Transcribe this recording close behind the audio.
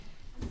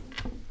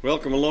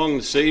Welcome along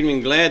this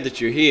evening. Glad that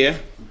you're here,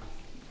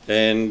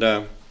 and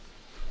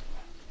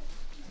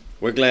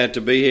we're glad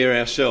to be here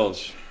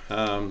ourselves.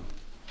 Your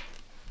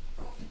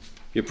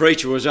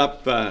preacher was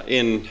up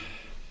in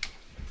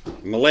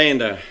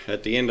Malanda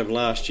at the end of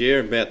last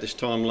year, about this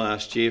time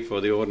last year, for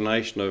the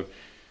ordination of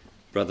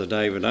Brother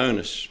David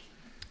Onus.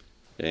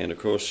 And of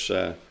course,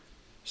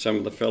 some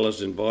of the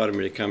fellas invited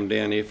me to come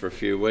down here for a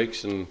few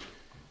weeks, and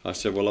I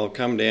said, well, I'll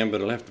come down,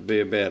 but it'll have to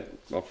be about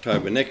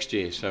October next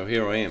year. So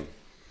here I am.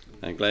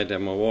 I'm glad to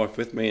have my wife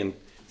with me, and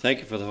thank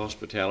you for the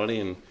hospitality,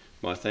 and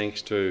my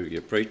thanks to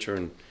your preacher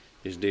and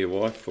his dear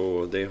wife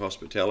for their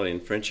hospitality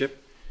and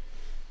friendship.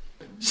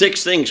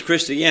 6 things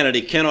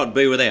Christianity cannot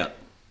be without.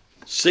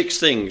 6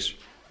 things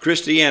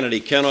Christianity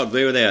cannot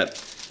be without.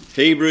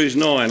 Hebrews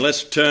 9.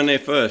 Let's turn there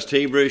first.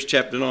 Hebrews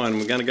chapter 9.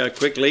 We're going to go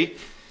quickly,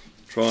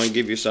 try and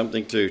give you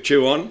something to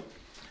chew on.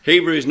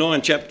 Hebrews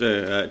 9,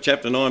 chapter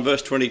 9,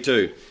 verse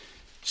 22.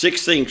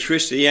 6 things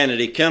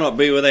Christianity cannot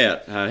be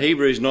without.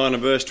 Hebrews 9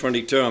 and verse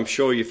 22, I'm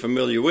sure you're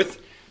familiar with.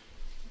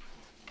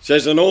 It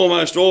says, and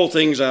almost all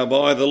things are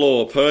by the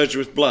law purged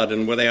with blood,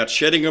 and without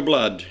shedding of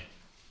blood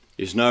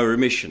is no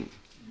remission.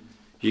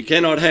 You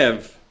cannot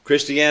have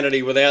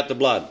Christianity without the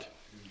blood.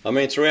 I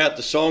mean, throughout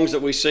the songs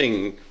that we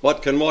sing,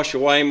 what can wash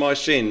away my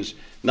sins?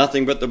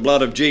 Nothing but the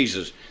blood of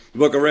Jesus. The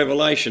book of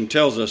Revelation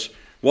tells us,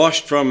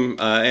 washed from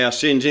our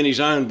sins in his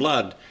own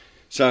blood.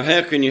 So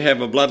how can you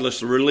have a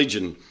bloodless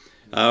religion?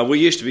 We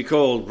used to be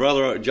called,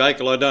 Brother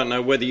Jekyll, I don't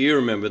know whether you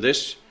remember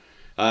this,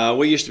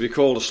 we used to be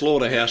called a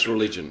slaughterhouse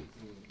religion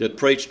that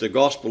preached the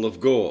gospel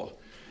of gore.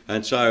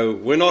 And so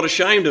we're not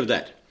ashamed of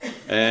that.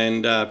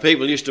 And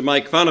people used to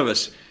make fun of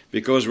us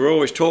because we're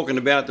always talking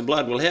about the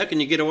blood. Well, how can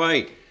you get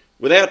away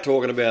without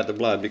talking about the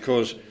blood?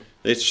 Because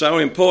it's so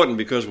important,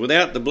 because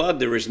without the blood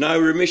there is no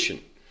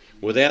remission.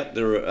 Without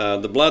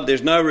the blood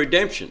there's no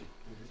redemption.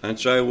 And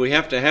so we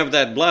have to have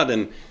that blood,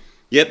 and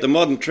yet the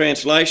modern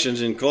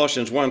translations in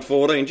Colossians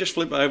 1:14, just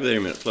flip over there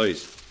a minute,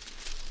 please.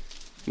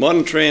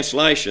 Modern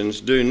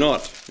translations do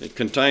not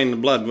contain the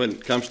blood when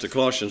it comes to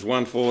Colossians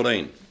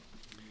 1:14.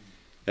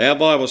 Our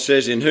Bible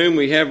says, in whom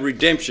we have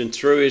redemption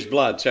through his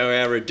blood. So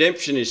our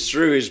redemption is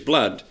through his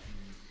blood,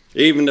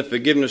 even the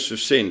forgiveness of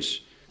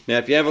sins. Now,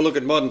 if you have a look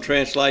at modern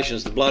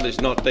translations, the blood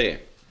is not there.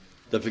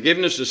 The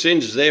forgiveness of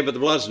sins is there, but the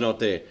blood's not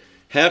there.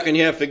 How can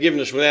you have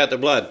forgiveness without the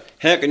blood?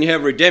 How can you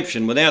have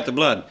redemption without the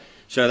blood?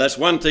 So that's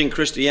one thing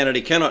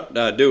Christianity cannot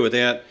do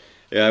without.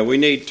 We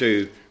need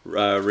to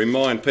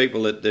remind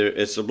people that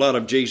it's the blood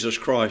of Jesus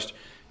Christ.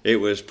 It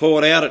was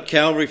poured out at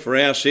Calvary for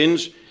our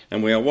sins,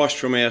 and we are washed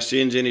from our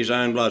sins in his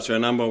own blood. So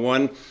number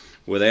 1,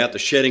 without the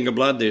shedding of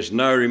blood, there's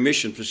no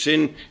remission for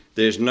sin.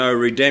 There's no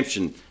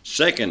redemption.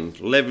 Second,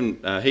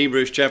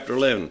 Hebrews chapter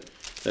 11.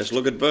 Let's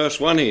look at verse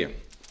 1 here.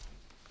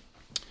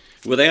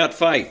 Without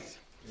faith.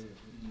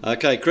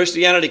 Okay,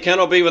 Christianity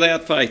cannot be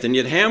without faith. And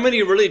yet how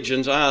many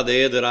religions are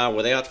there that are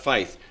without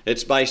faith?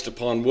 It's based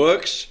upon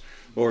works,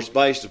 or it's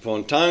based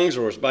upon tongues,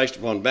 or it's based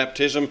upon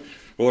baptism,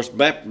 or it's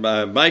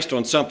based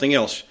on something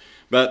else.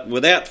 But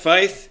without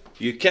faith,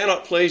 you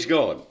cannot please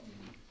God.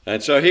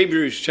 And so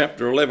Hebrews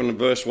chapter 11 and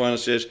verse 1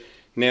 says,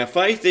 now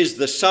faith is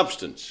the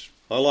substance.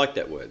 I like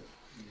that word.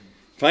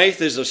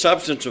 Faith is the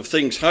substance of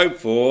things hoped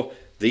for,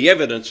 the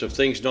evidence of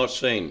things not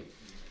seen.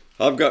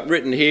 I've got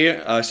written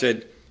here, I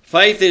said,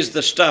 faith is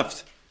the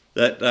stuff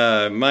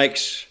that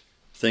makes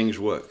things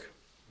work.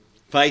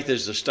 Faith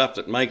is the stuff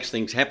that makes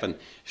things happen.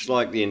 It's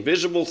like the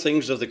invisible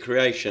things of the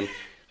creation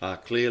are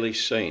clearly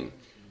seen,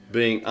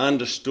 being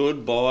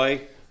understood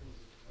by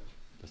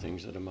the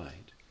things that are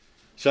made.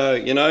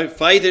 So,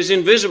 faith is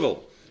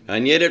invisible,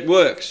 and yet it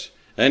works.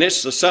 And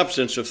it's the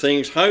substance of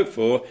things hoped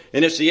for,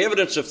 and it's the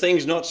evidence of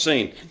things not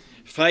seen.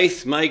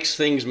 Faith makes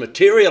things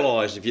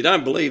materialise. If you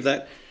don't believe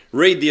that,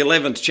 read the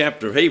 11th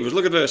chapter of Hebrews.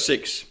 Look at verse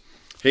 6.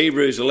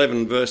 Hebrews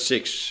 11, verse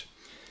 6.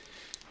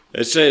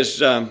 It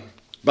says,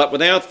 but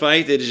without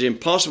faith it is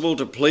impossible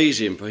to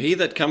please him. For he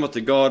that cometh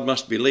to God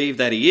must believe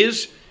that he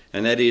is,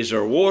 and that he is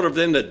a rewarder of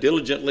them that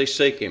diligently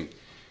seek him.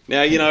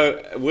 Now,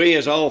 we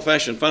as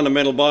old-fashioned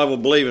fundamental Bible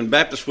believing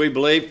Baptists, we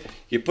believe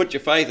you put your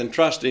faith and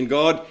trust in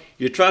God.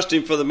 You trust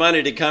him for the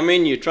money to come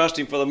in. You trust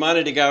him for the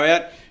money to go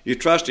out. You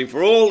trust him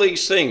for all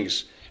these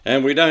things.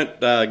 And we don't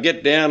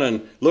get down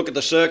and look at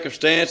the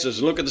circumstances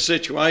and look at the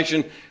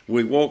situation.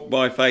 We walk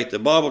by faith. The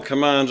Bible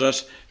commands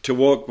us to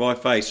walk by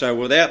faith. So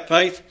without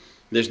faith,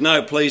 there's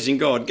no pleasing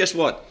God. Guess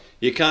what?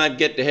 You can't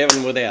get to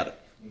heaven without it.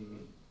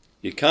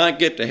 You can't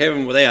get to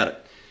heaven without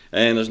it.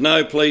 And there's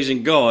no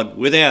pleasing God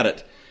without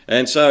it.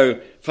 And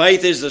so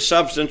faith is the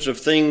substance of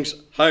things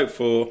hoped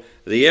for,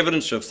 the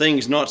evidence of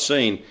things not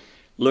seen.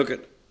 Look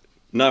at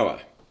Noah.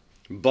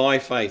 By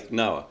faith,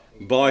 Noah.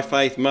 By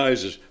faith,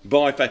 Moses.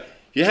 By faith.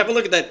 You have a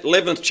look at that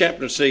 11th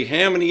chapter and see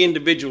how many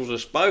individuals are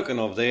spoken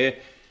of there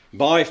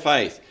by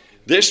faith.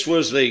 This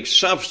was the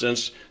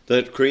substance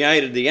that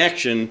created the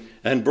action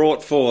and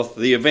brought forth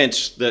the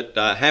events that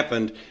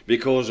happened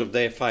because of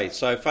their faith.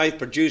 So faith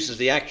produces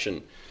the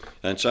action.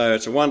 And so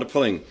it's a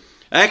wonderful thing.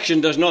 Action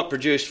does not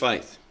produce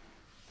faith.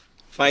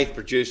 Faith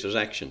produces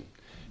action.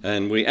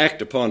 and we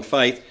act upon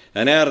faith,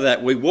 and out of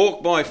that we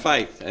walk by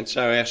faith, and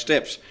so our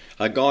steps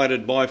are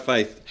guided by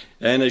faith.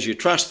 And as you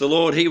trust the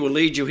Lord, he will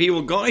lead you, he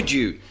will guide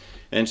you.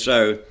 And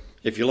so,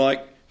 if you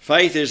like,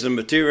 faith is the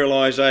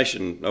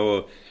materialisation.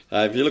 Or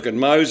if you look at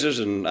Moses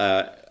and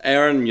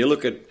Aaron, you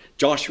look at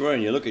Joshua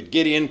and you look at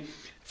Gideon,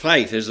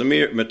 faith is the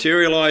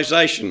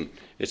materialisation.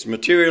 It's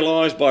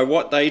materialised by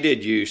what they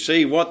did. You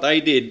see what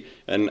they did.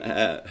 And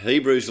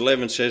Hebrews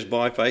 11 says,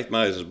 by faith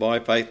Moses, by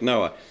faith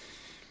Noah.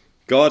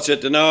 God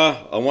said to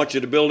Noah, I want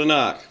you to build an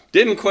ark.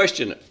 Didn't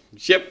question it.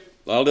 Yep,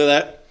 I'll do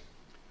that.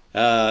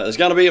 There's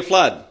going to be a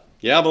flood.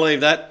 Yeah, I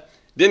believe that.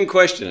 Didn't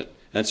question it.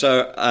 And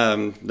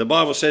so the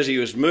Bible says he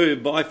was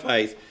moved by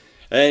faith,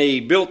 and he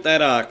built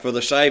that ark for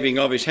the saving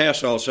of his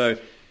household. So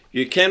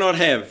you cannot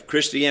have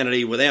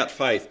Christianity without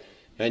faith,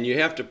 and you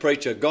have to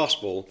preach a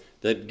gospel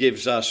that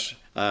gives us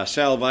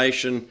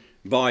salvation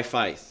by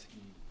faith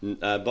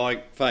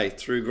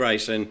through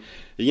grace. And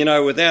you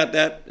know, without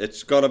that,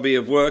 it's got to be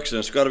of works, and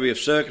it's got to be of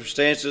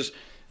circumstances,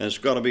 and it's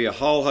got to be a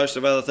whole host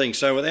of other things.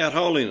 So without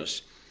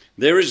holiness,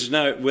 there's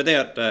no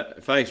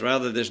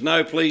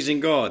pleasing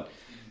God,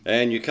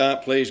 and you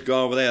can't please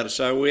God without it.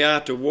 So we are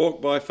to walk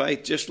by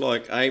faith, just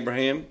like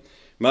Abraham,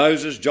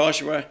 Moses,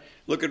 Joshua.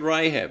 Look at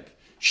Rahab.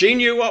 She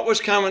knew what was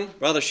coming,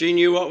 brother. She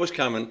knew what was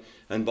coming,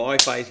 and by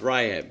faith,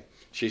 Rahab.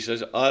 She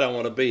says, I don't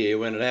want to be here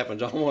when it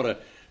happens. I want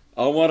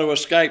to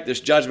escape this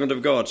judgment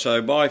of God.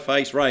 So by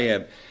faith,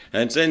 Rahab.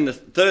 And then the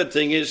third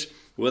thing is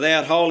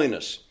without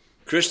holiness.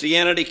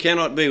 Christianity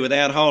cannot be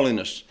without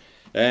holiness.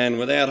 And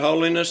without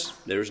holiness,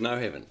 there is no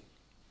heaven.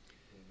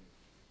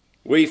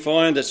 We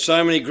find that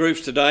so many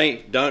groups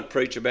today don't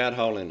preach about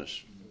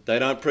holiness. They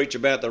don't preach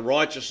about the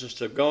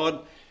righteousness of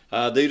God.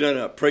 They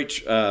don't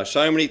preach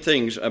so many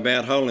things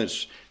about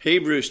holiness.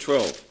 Hebrews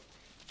 12,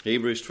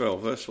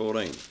 verse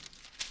 14.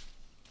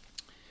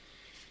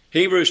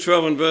 Hebrews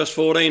 12 and verse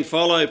 14,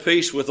 follow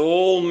peace with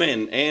all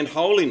men and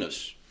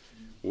holiness,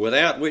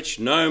 without which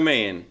no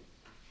man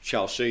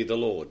shall see the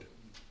Lord.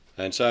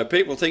 And so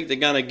people think they're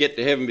going to get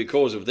to heaven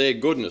because of their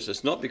goodness.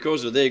 It's not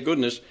because of their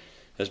goodness,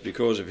 it's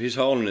because of his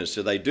holiness.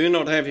 So they do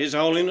not have his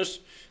holiness,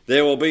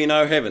 there will be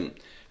no heaven.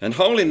 And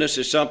holiness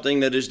is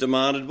something that is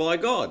demanded by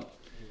God.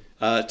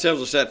 It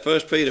tells us that 1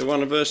 Peter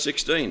 1 and verse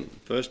 16.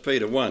 1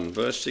 Peter 1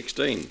 verse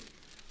 16.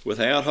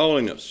 Without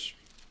holiness,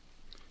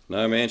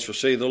 no man shall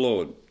see the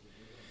Lord.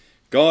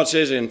 God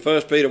says in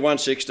 1 Peter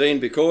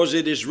 1:16, because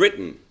it is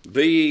written,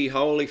 be ye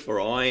holy,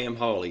 for I am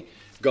holy.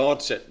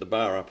 God set the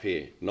bar up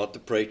here, not the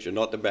preacher,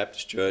 not the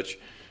Baptist church,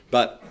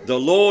 but the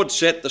Lord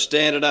set the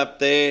standard up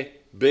there,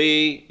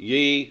 be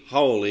ye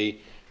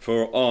holy,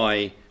 for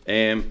I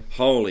am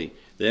holy.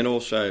 Then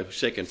also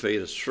 2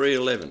 Peter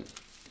 3:11.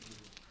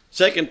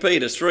 2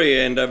 Peter 3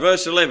 and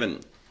verse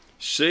 11.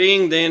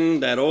 Seeing then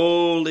that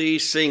all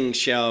these things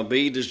shall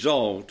be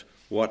dissolved,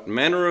 what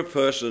manner of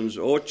persons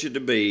ought you to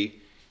be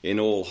in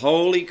all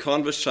holy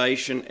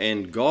conversation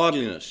and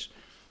godliness,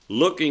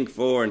 looking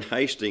for and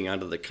hasting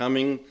unto the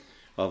coming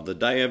of the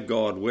day of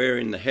God,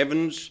 wherein the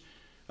heavens,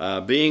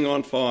 being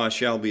on fire,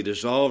 shall be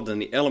dissolved,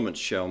 and the elements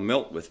shall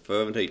melt with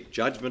fervent heat.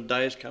 Judgment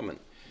day is coming.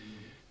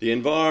 The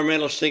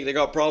environmentalists think they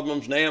got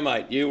problems now,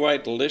 mate. You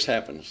wait till this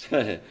happens.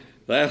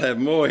 They'll have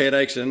more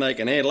headaches than they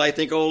can handle. They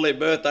think all their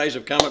birthdays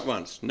have come at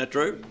once. Isn't that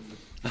true?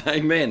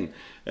 Amen.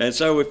 And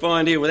so we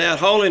find here, without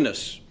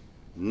holiness,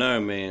 no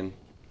man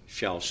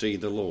shall see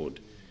the Lord.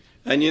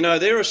 And you know,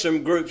 there are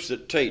some groups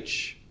that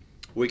teach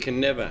we can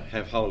never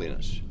have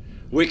holiness.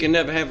 We can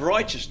never have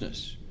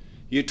righteousness.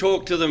 You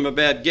talk to them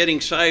about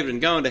getting saved and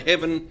going to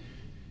heaven,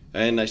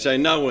 and they say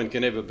no one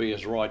can ever be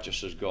as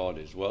righteous as God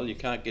is. Well, you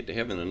can't get to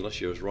heaven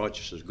unless you're as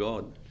righteous as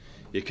God.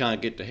 You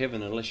can't get to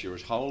heaven unless you're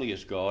as holy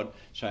as God.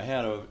 So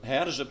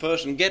how does a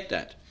person get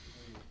that?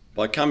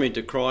 By coming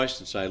to Christ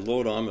and say,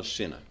 Lord, I'm a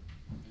sinner.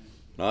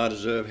 I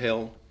deserve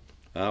hell.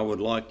 I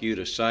would like you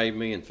to save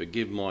me and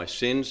forgive my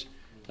sins,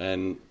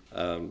 and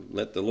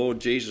let the Lord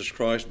Jesus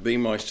Christ be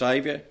my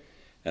Saviour,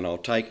 and I'll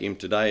take him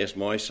today as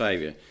my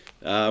Saviour.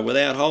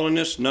 Without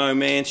holiness, no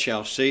man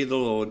shall see the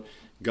Lord.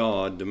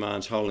 God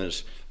demands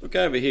holiness. Look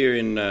over here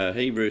in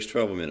Hebrews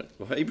 12 a minute.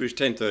 Well, Hebrews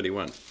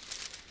 10:31.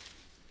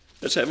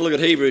 Let's have a look at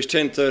Hebrews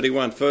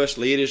 10:31.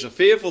 Firstly, it is a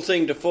fearful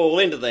thing to fall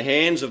into the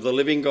hands of the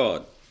living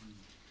God.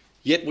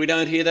 Yet we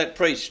don't hear that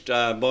preached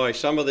by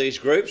some of these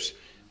groups,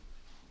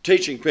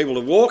 teaching people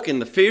to walk in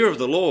the fear of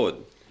the Lord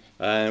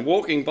and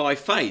walking by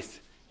faith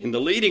in the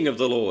leading of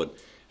the Lord.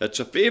 It's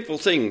a fearful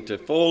thing to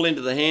fall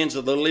into the hands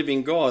of the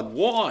living God.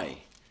 Why?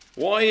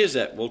 Why is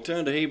that? We'll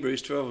turn to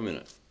Hebrews 12 a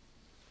minute.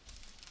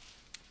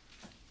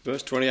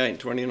 Verse 28 and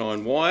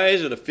 29. Why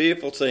is it a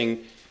fearful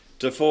thing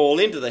to fall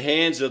into the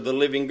hands of the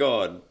living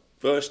God?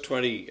 Verse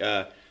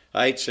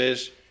 28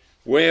 says,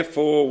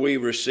 wherefore we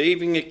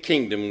receiving a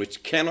kingdom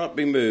which cannot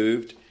be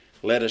moved,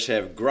 let us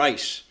have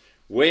grace,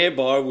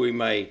 whereby we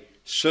may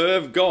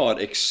serve God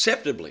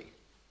acceptably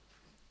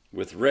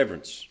with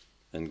reverence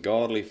and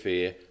godly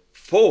fear,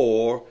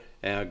 for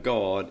our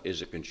God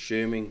is a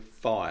consuming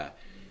fire.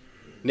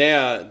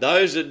 Now,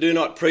 those that do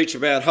not preach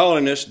about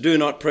holiness do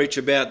not preach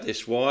about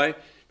this. Why?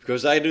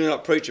 because they do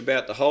not preach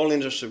about the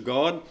holiness of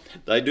God.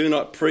 They do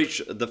not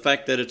preach the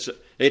fact that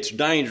it's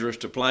dangerous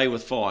to play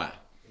with fire.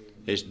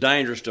 It's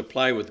dangerous to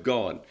play with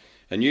God.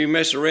 And you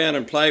mess around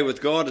and play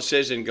with God, it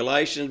says in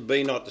Galatians,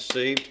 be not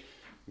deceived.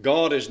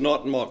 God is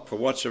not mocked, for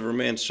whatsoever a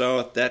man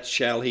soweth, that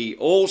shall he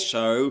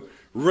also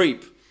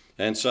reap.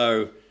 And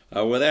so,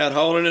 without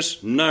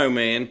holiness, no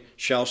man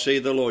shall see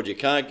the Lord. You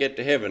can't get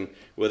to heaven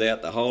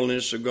without the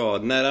holiness of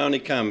God. And that only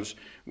comes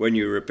when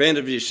you repent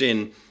of your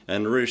sin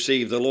and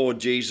receive the Lord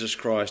Jesus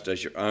Christ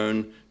as your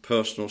own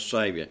personal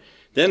Saviour.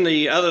 Then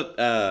the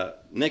other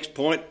next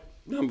point,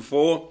 number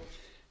 4,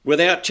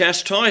 without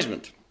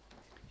chastisement.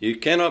 You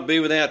cannot be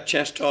without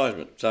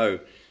chastisement.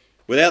 So,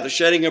 without the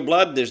shedding of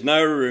blood, there's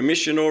no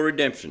remission or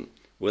redemption.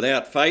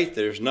 Without faith,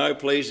 there's no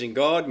pleasing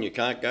God, and you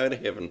can't go to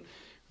heaven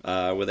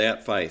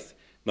without faith.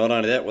 Not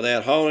only that,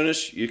 without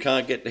holiness, you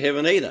can't get to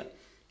heaven either.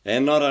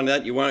 And not only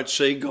that, you won't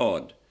see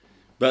God.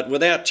 But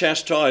without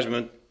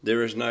chastisement,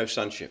 there is no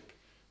sonship.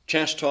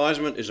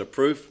 Chastisement is a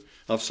proof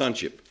of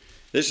sonship.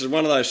 This is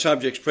one of those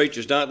subjects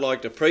preachers don't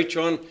like to preach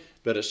on,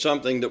 but it's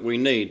something that we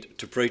need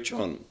to preach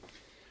on.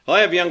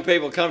 I have young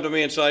people come to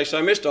me and say,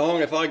 so Mr.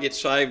 Hong, if I get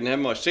saved and have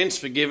my sins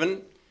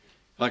forgiven,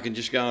 I can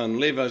just go and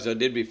live as I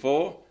did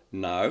before?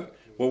 No.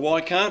 Well,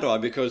 why can't I?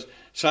 Because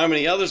so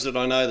many others that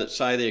I know that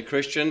say they're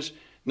Christians,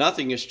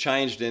 nothing has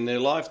changed in their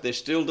life. They're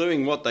still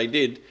doing what they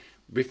did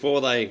before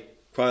they,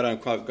 quote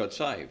unquote, got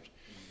saved.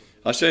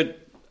 I said,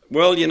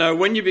 well, you know,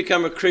 when you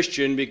become a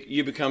Christian,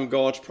 you become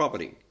God's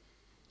property.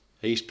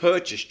 He's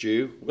purchased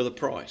you with a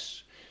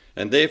price.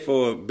 And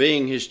therefore,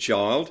 being his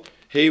child,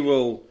 he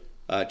will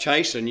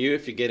chasten you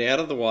if you get out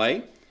of the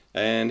way.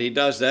 And he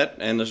does that,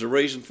 and there's a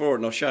reason for it,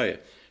 and I'll show you.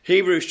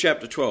 Hebrews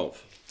chapter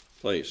 12,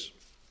 please.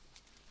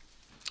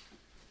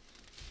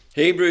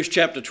 Hebrews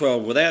chapter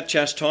 12, without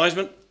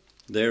chastisement,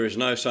 there is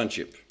no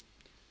sonship.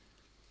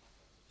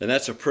 And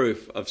that's a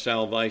proof of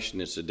salvation,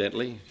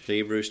 incidentally.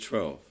 Hebrews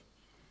 12,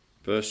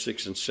 verse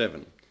 6 and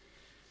 7. It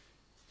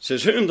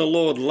says, whom the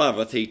Lord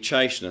loveth, he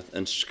chasteneth,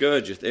 and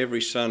scourgeth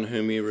every son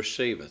whom he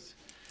receiveth.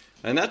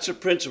 And that's a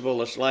principle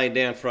that's laid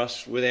down for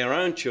us with our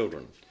own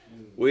children.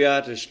 We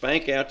are to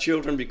spank our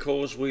children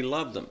because we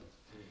love them.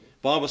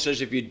 The Bible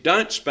says if you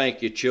don't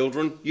spank your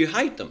children, you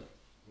hate them.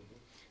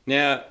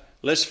 Now,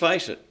 let's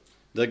face it,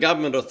 the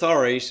government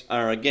authorities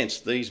are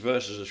against these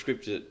verses of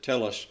Scripture that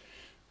tell us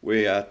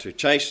we are to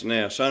chasten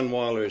our son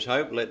while there is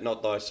hope, let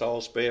not thy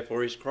soul spare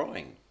for his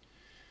crying.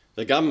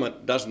 The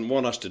government doesn't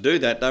want us to do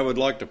that. They would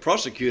like to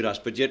prosecute us,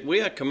 but yet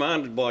we are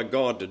commanded by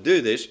God to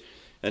do this.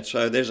 And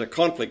so there's a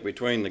conflict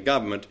between the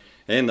government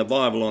and the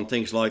Bible on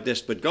things like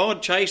this. But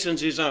God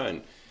chastens his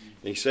own.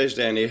 He says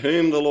down here,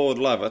 whom the Lord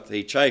loveth,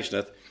 he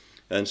chasteneth,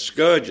 and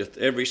scourgeth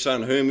every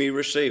son whom he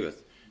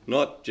receiveth.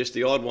 Not just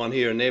the odd one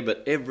here and there,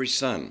 but every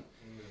son.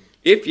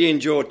 If ye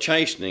endure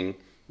chastening,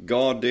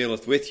 God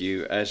dealeth with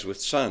you as with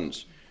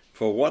sons.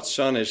 For what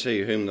son is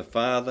he whom the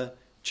Father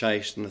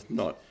chasteneth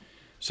not?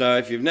 So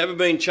if you've never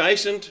been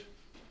chastened,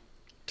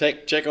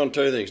 check on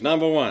 2 things.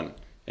 Number 1,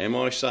 am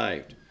I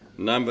saved?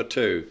 Number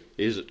 2,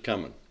 is it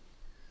coming?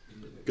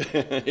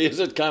 Is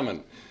it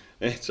coming?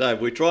 And so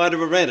we try to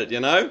prevent it, you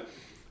know.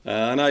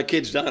 I know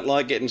kids don't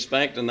like getting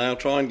spanked and they'll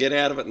try and get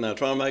out of it and they'll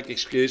try and make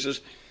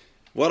excuses.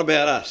 What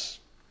about us?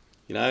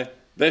 You know,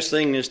 best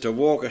thing is to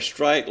walk a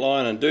straight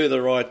line and do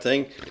the right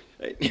thing.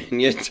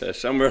 And yet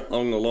somewhere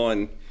along the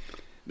line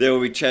there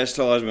will be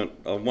chastisement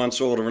of one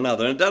sort or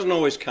another. And it doesn't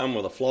always come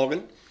with a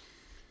flogging.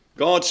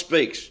 God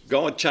speaks.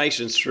 God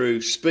chastens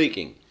through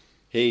speaking.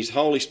 His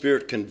Holy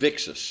Spirit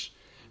convicts us.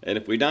 And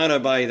if we don't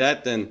obey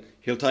that, then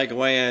he'll take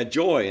away our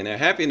joy and our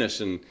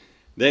happiness. And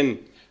then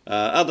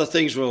other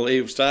things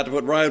he'll start to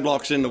put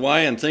roadblocks in the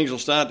way and things will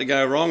start to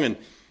go wrong. And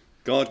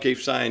God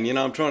keeps saying, you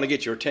know, I'm trying to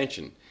get your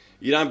attention.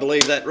 You don't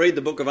believe that? Read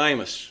the book of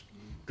Amos.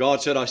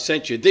 God said, I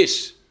sent you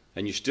this,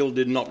 and you still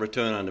did not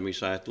return unto me,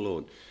 saith the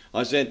Lord.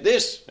 I sent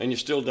this, and you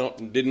still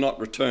did not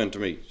return to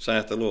me,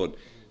 saith the Lord.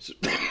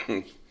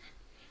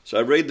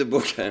 So read the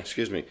book,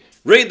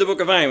 read the book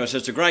of Amos.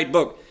 It's a great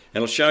book.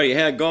 It'll show you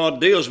how God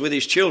deals with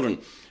his children.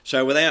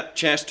 So without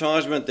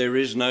chastisement, there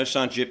is no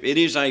sonship. It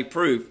is a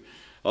proof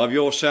of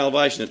your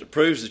salvation. It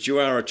proves that you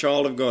are a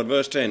child of God.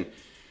 Verse 10,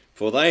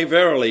 for they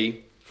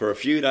verily for a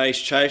few days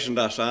chastened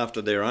us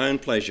after their own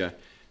pleasure,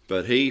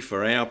 but he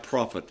for our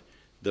profit,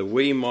 that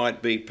we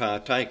might be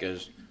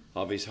partakers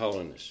of his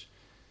holiness.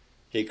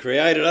 He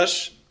created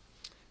us.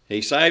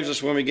 He saves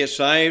us when we get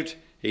saved.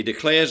 He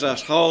declares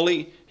us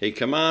holy. He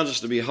commands us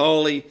to be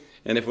holy.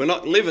 And if we're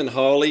not living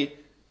holy,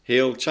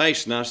 he'll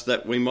chasten us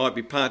that we might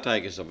be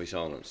partakers of his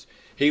holiness.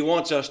 He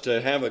wants us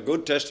to have a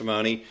good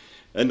testimony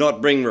and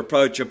not bring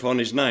reproach upon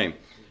his name.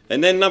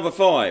 And then number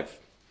 5,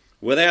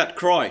 without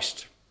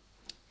Christ,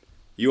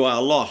 you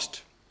are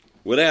lost.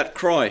 Without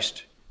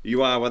Christ,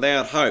 you are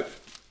without hope.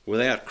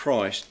 Without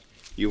Christ,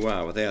 you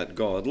are without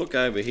God. Look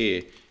over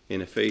here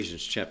in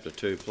Ephesians chapter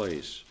 2,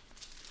 please.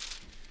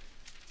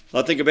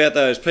 I think about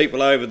those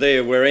people over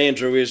there where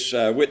Andrew is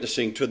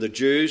witnessing to the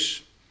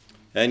Jews.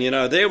 And, you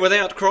know, they're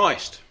without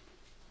Christ.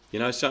 You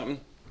know something?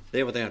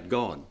 They're without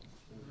God.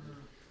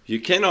 You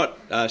cannot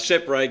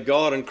separate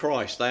God and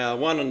Christ. They are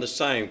one and the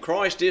same.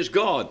 Christ is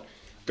God.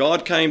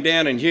 God came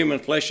down in human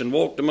flesh and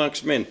walked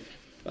amongst men.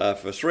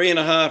 For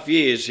 3.5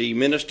 years he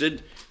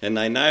ministered, and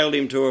they nailed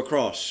him to a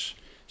cross.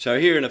 So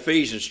here in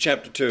Ephesians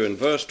chapter 2 and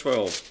verse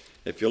 12,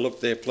 if you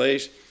look there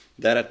please,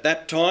 that at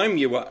that time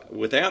you were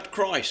without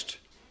Christ,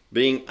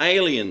 being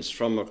aliens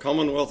from the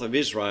commonwealth of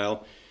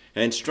Israel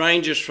and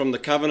strangers from the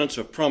covenants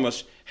of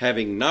promise,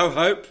 having no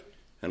hope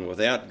and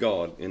without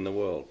God in the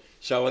world.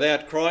 So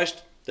without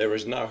Christ, there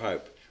is no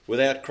hope.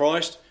 Without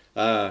Christ,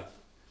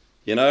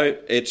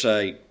 it's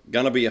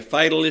going to be a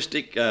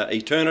fatalistic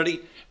eternity.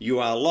 You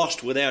are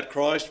lost without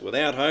Christ,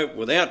 without hope,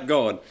 without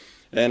God.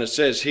 And it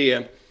says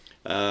here,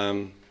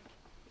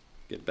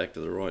 get back to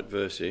the right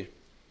verse here,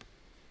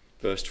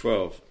 verse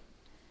 12.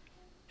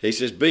 He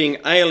says, being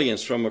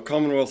aliens from the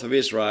commonwealth of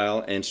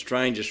Israel and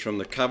strangers from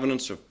the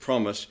covenants of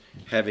promise,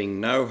 having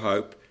no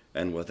hope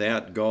and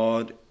without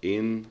God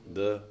in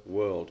the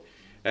world.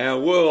 Our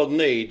world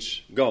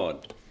needs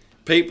God.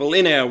 People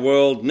in our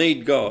world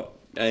need God.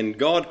 And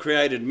God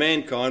created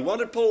mankind. What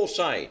did Paul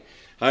say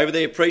over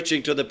there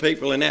preaching to the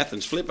people in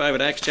Athens? Flip over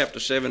to Acts chapter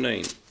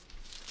 17.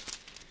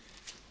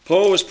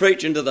 Paul was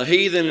preaching to the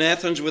heathen in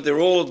Athens with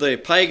all of their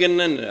pagan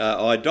and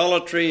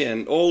idolatry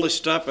and all this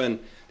stuff. And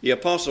the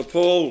Apostle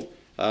Paul,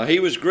 he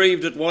was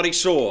grieved at what he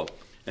saw.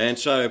 And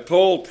so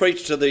Paul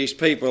preached to these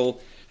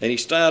people, and he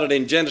started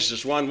in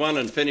Genesis 1:1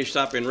 and finished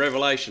up in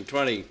Revelation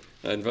 20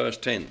 and verse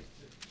 10.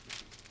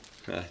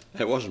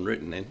 That wasn't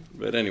written then,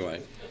 but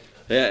anyway.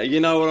 You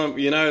know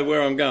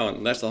where I'm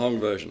going. That's the Hong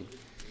version.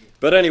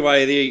 But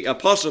anyway, the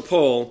Apostle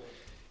Paul,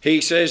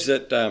 he says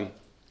that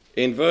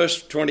in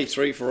verse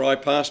 23, for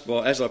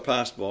as I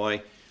passed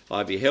by,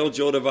 I beheld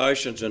your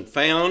devotions and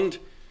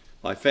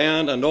I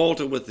found an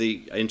altar with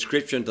the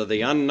inscription to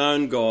the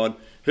unknown God,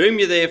 whom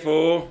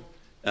therefore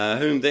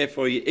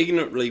you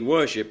ignorantly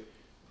worship,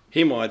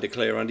 him I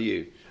declare unto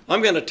you.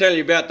 I'm going to tell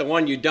you about the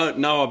one you don't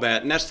know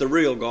about, and that's the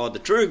real God, the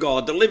true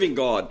God, the living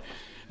God.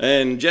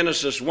 And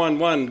Genesis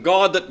 1:1,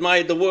 God that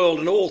made the world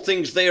and all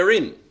things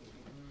therein.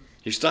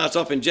 He starts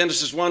off in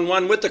Genesis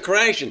 1:1 with the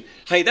creation.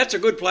 Hey, that's a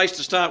good place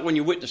to start when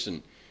you're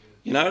witnessing.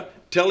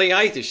 Tell the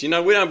atheists, we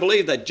don't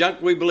believe that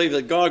junk. We believe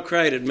that God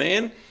created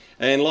man.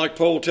 And like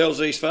Paul tells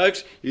these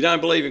folks, you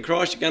don't believe in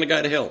Christ, you're going to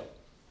go to hell.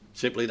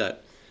 Simply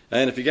that.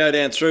 And if you go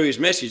down through his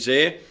message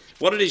there,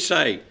 what did he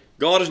say?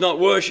 God is not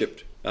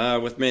worshipped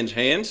with men's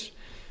hands.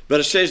 But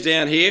it says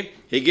down here,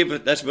 he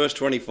giveth, that's verse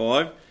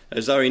 25,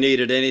 as though he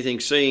needed anything,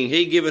 seeing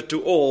he giveth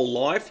to all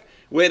life.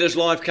 Where does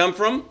life come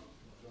from?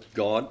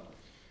 God.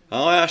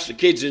 I asked the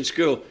kids in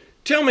school,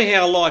 tell me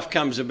how life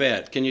comes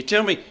about. Can you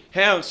tell me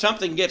how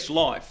something gets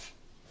life?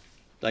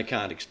 They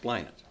can't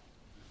explain it.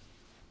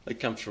 It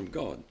comes from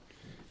God.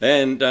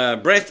 And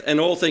breath and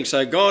all things.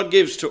 So God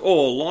gives to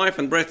all life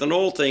and breath and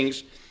all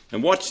things.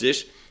 And watch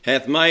this,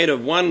 hath made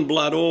of one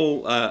blood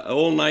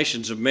all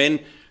nations of men,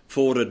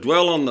 for to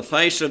dwell on the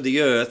face of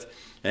the earth,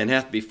 and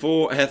hath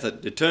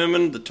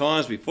determined the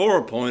times before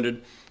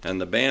appointed, and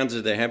the bounds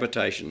of their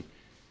habitation.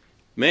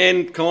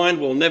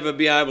 Mankind will never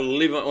be able to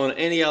live on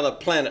any other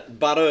planet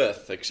but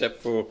earth,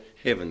 except for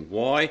heaven.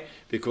 Why?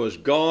 Because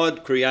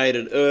God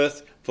created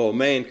earth for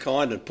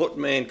mankind and put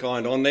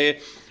mankind on there,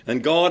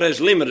 and God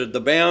has limited the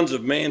bounds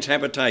of man's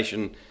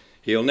habitation.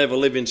 He'll never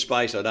live in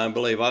space, I don't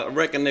believe. I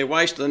reckon they're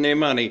wasting their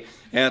money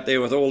out there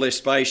with all their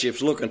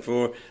spaceships looking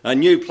for a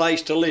new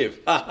place to live.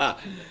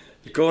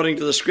 According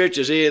to the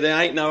scriptures here, there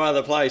ain't no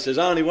other place. There's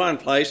only one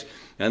place,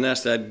 and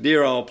that's that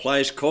dear old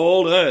place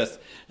called earth.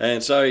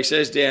 And so he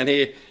says down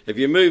here, if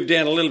you move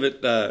down a little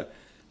bit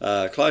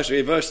closer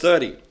here, verse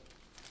 30.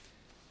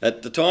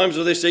 At the times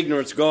of this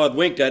ignorance God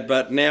winked at,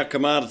 but now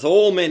commandeth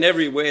all men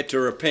everywhere to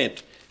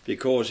repent,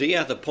 because he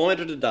hath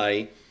appointed a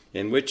day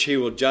in which he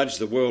will judge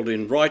the world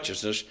in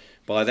righteousness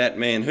by that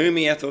man whom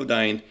he hath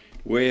ordained,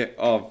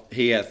 whereof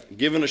he hath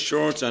given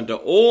assurance unto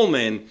all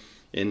men,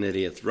 in that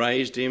he hath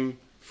raised him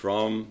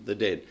from the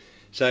dead.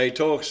 So he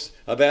talks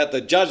about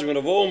the judgment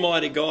of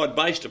Almighty God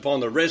based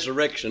upon the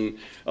resurrection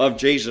of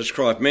Jesus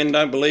Christ. Men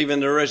don't believe in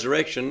the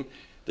resurrection,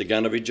 they're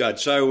going to be judged.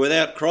 So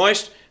without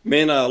Christ,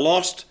 men are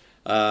lost,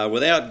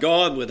 without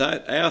God,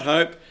 without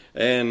hope,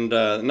 and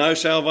no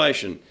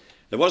salvation.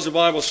 What's the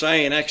Bible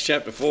say in Acts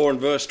chapter 4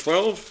 and verse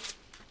 12?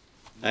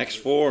 Acts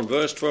 4 and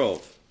verse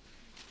 12.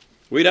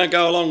 We don't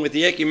go along with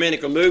the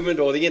ecumenical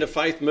movement or the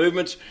interfaith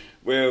movements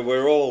where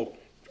we're all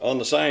on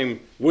the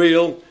same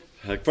wheel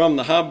from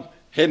the hub,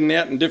 heading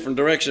out in different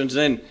directions.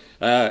 Then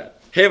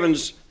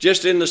heaven's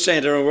just in the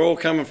centre and we're all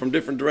coming from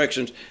different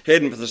directions,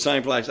 heading for the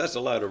same place. That's a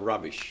load of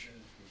rubbish.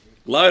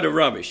 Load of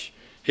rubbish.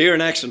 Here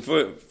in Acts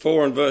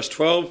 4 and verse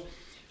 12,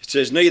 it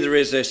says, neither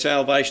is there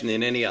salvation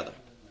in any other.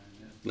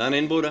 None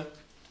in Buddha,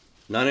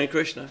 none in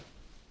Krishna,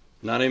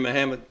 none in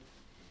Muhammad,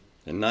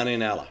 and none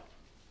in Allah.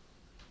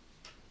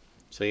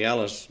 See,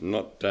 Allah's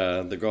not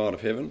the God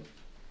of heaven.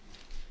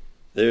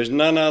 There is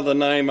none other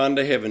name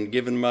under heaven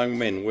given among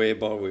men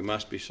whereby we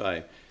must be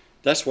saved.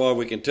 That's why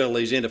we can tell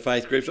these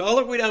interfaith groups, oh,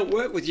 look, we don't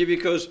work with you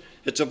because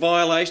it's a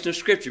violation of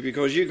Scripture,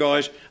 because you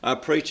guys are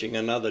preaching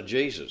another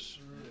Jesus.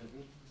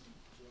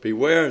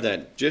 Beware of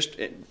that. Just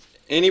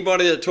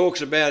anybody that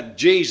talks about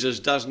Jesus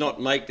does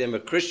not make them a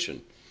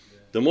Christian.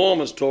 The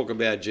Mormons talk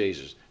about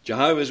Jesus.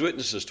 Jehovah's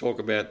Witnesses talk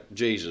about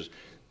Jesus.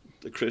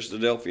 The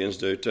Christadelphians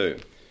do too.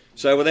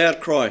 So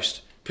without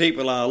Christ,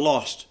 people are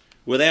lost,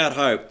 without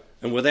hope,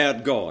 and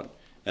without God.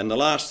 And the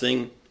last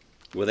thing,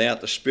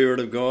 without the Spirit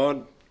of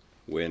God,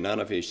 we're none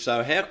of His.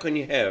 So how can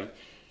you have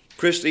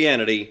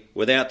Christianity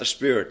without the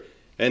Spirit?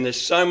 And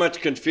there's so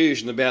much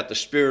confusion about the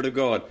Spirit of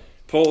God.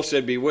 Paul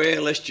said, beware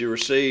lest you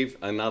receive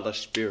another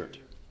spirit.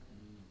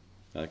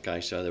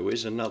 Okay, so there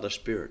is another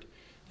spirit.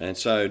 And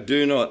so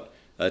do not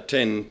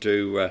attend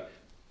to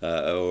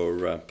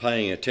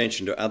paying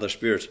attention to other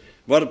spirits.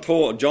 What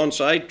did John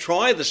say?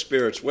 Try the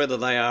spirits whether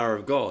they are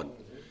of God.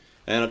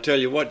 And I tell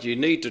you what, you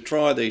need to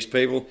try these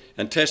people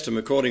and test them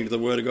according to the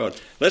Word of God.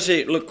 Let's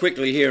look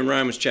quickly here in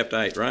Romans chapter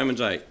 8.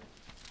 Romans 8.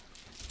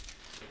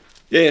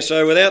 Yeah,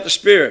 so without the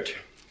Spirit,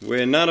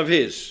 we're none of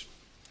His.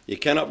 You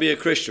cannot be a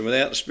Christian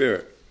without the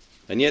Spirit.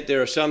 And yet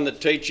there are some that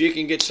teach you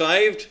can get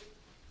saved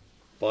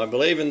by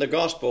believing the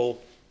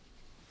gospel,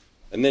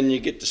 and then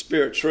you get the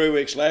Spirit 3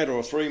 weeks later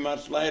or 3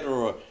 months later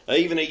or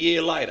even a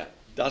year later.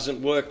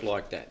 Doesn't work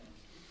like that.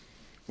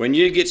 When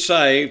you get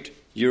saved,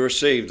 you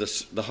receive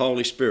the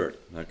Holy Spirit.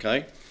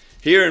 Okay?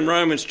 Here in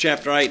Romans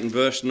chapter 8 and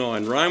verse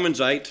 9. Romans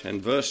 8 and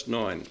verse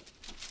 9.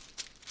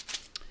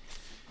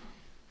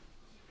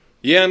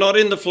 Ye are not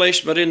in the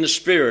flesh, but in the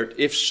Spirit,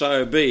 if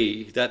so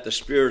be that the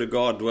Spirit of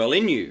God dwell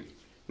in you.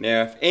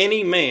 Now, if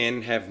any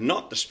man have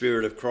not the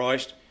Spirit of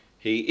Christ,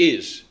 he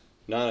is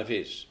none of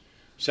His.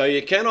 So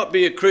you cannot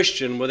be a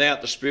Christian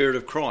without the Spirit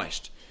of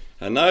Christ.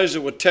 And those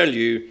that would tell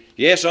you,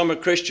 yes, I'm a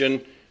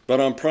Christian, but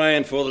I'm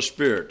praying for the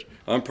Spirit.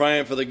 I'm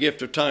praying for the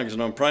gift of tongues,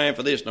 and I'm praying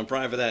for this, and I'm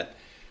praying for that.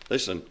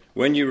 Listen,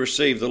 when you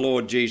receive the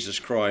Lord Jesus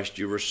Christ,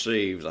 you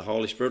receive the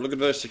Holy Spirit. Look at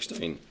verse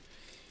 16.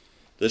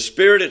 The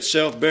Spirit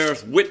itself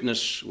beareth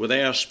witness with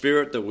our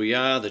spirit that we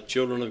are the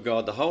children of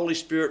God. The Holy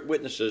Spirit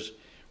witnesses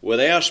with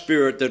our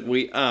spirit that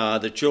we are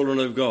the children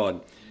of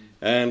God.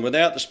 And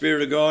without the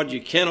Spirit of God,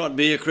 you cannot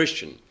be a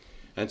Christian.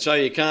 And so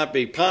you can't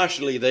be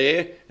partially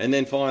there and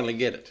then finally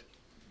get it.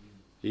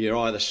 You're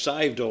either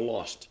saved or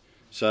lost.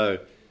 So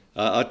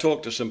I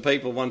talked to some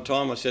people one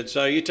time. I said,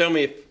 so you tell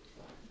me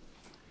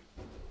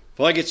if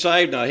I get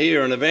saved and I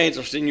hear an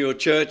evangelist in your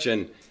church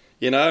and,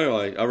 you know,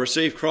 I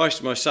receive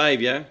Christ as my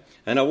Saviour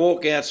and I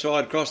walk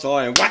outside across the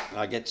highway and whack,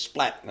 I get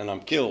splat and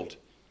I'm killed.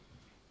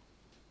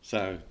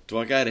 So, do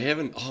I go to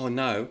heaven? Oh,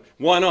 no.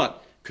 Why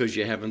not? Because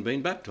you haven't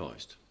been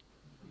baptised.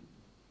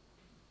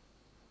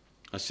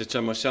 I said,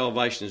 so my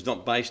salvation is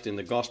not based in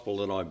the gospel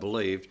that I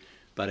believed,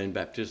 but in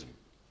baptism.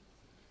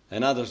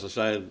 And others will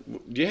say,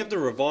 do you have the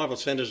revival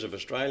centres of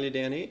Australia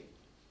down here?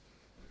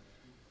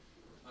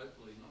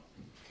 Hopefully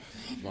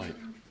not. Mate.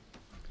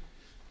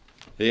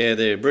 Yeah,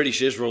 they're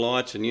British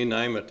Israelites and you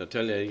name it. I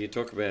tell you, you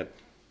talk about,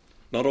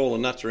 not all the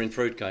nuts are in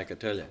fruitcake, I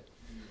tell you.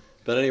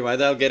 But anyway,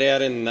 they'll get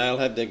out and they'll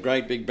have their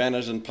great big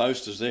banners and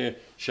posters there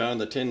showing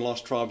the 10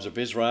 lost tribes of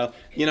Israel.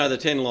 You know the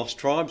 10 lost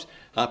tribes?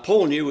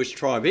 Paul knew which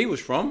tribe he was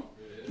from.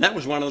 That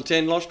was one of the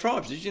 10 lost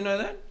tribes. Did you know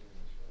that?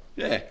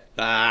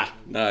 Yeah.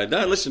 No,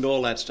 don't listen to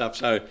all that stuff.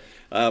 So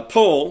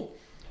Paul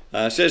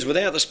says,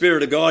 without the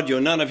Spirit of God,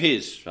 you're none of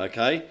His.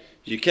 Okay?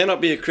 You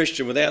cannot be a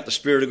Christian without the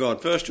Spirit of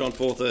God. 1 John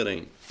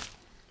 4:13.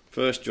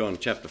 1 John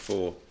chapter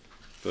 4,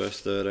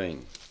 verse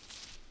 13.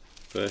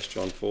 1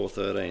 John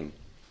 4:13.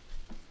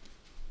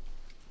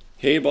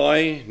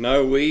 Hereby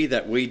know we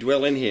that we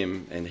dwell in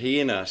Him, and He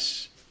in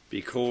us,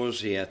 because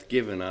He hath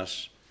given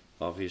us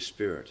of His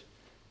Spirit.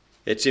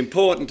 It's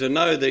important to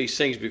know these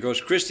things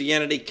because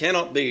Christianity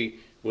cannot be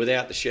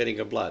without the shedding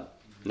of blood.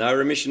 No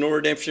remission or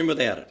redemption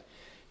without it.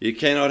 You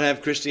cannot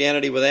have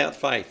Christianity without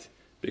faith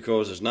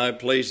because there's no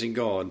pleasing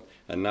God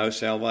and no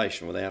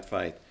salvation without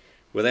faith.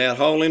 Without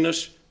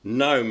holiness,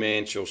 no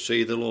man shall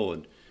see the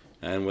Lord.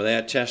 And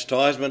without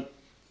chastisement,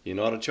 you're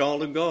not a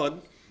child of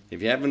God.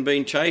 If you haven't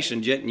been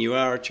chastened yet and you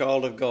are a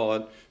child of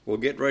God, well,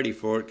 get ready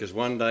for it because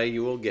one day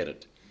you will get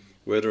it.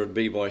 Whether it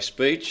be by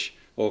speech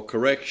or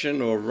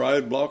correction or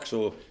roadblocks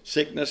or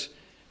sickness.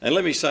 And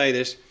let me say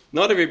this,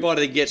 not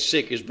everybody that gets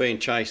sick is being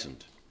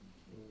chastened.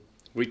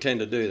 We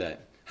tend to do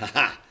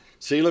that.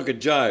 See, look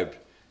at Job.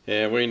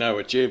 Yeah, we know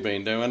what you've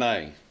been doing,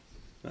 eh?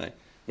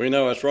 We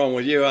know what's wrong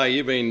with you, eh?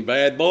 You've been a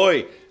bad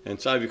boy.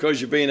 And so because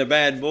you've been a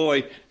bad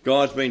boy,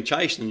 God's been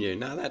chastening you.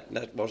 No,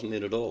 that wasn't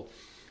it at all.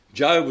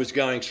 Job was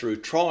going through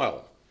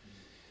trial.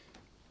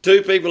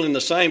 Two people in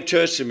the same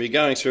church can be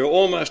going through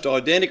almost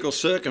identical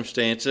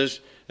circumstances,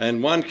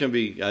 and one can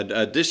be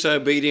a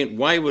disobedient,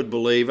 wayward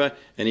believer,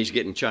 and he's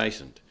getting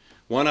chastened.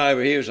 One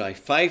over here is a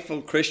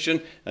faithful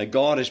Christian, and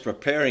God is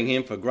preparing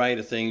him for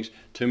greater things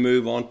to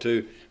move on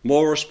to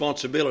more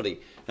responsibility.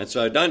 And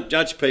so don't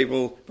judge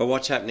people by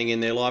what's happening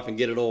in their life and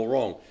get it all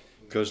wrong.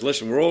 Because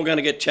listen, we're all going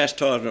to get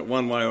chastisement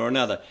one way or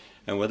another.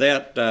 And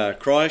without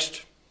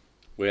Christ,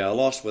 we are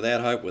lost, without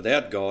hope,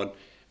 without God.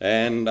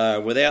 And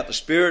without the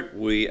Spirit,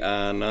 we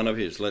are none of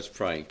His. Let's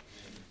pray.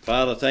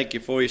 Father, thank you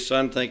for your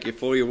Son. Thank you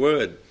for your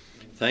word.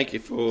 Thank you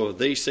for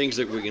these things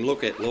that we can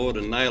look at, Lord,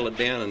 and nail it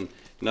down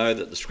know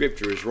that the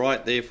scripture is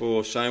right,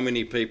 therefore so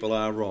many people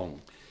are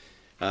wrong.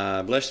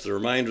 Bless the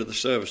remainder of the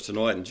service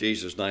tonight in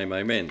Jesus' name,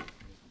 amen.